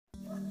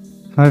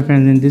Hi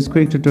friends, in this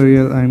quick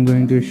tutorial I am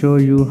going to show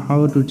you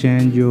how to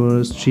change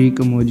your streak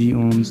emoji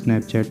on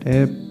Snapchat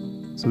app.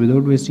 So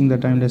without wasting the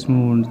time, let's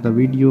move on to the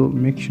video.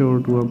 Make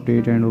sure to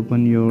update and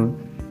open your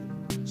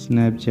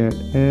Snapchat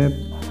app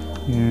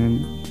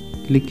and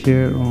click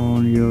here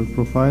on your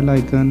profile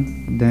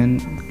icon, then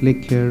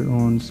click here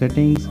on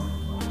settings,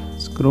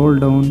 scroll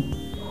down,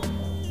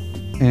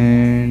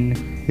 and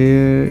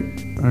here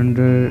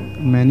under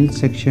manage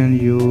section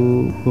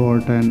you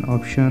got an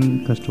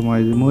option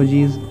customize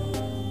emojis.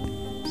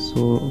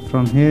 So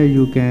from here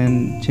you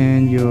can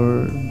change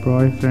your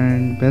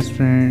boyfriend, best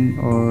friend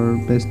or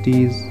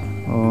besties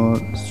or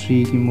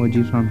streak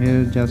emoji. From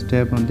here just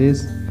tap on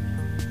this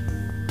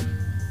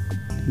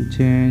to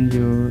change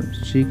your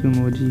streak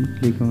emoji.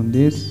 Click on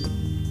this.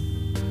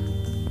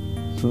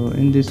 So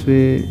in this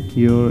way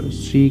your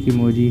streak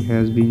emoji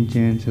has been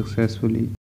changed successfully.